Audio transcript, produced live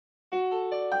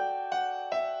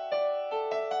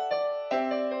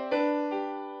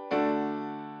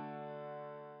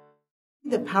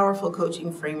The Powerful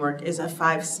Coaching Framework is a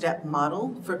 5-step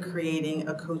model for creating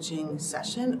a coaching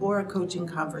session or a coaching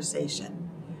conversation.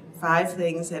 5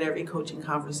 things that every coaching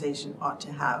conversation ought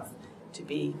to have to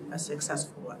be a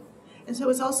successful one. And so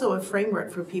it's also a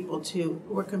framework for people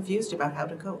who are confused about how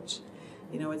to coach.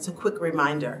 It's a quick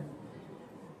reminder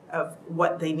of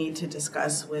what they need to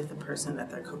discuss with the person that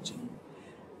they're coaching.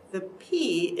 The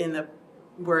P in the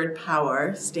word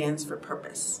power stands for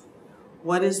purpose.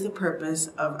 What is the purpose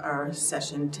of our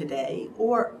session today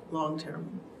or long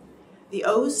term? The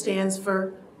O stands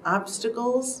for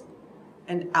obstacles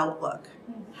and outlook.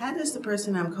 How does the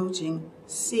person I'm coaching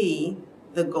see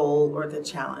the goal or the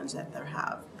challenge that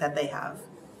they have?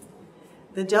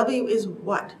 The W is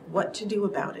what to do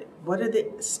about it. What are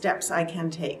the steps I can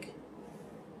take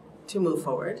to move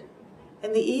forward?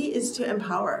 And the E is to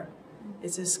empower.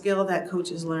 It's a skill that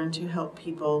coaches learn to help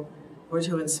people or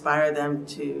to inspire them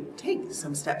to take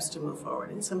some steps to move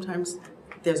forward. And sometimes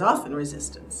there's often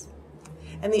resistance.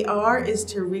 And the R is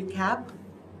to recap,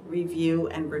 review,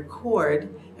 and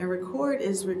record. And record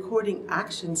is recording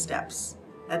action steps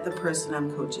that the person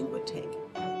I'm coaching would take.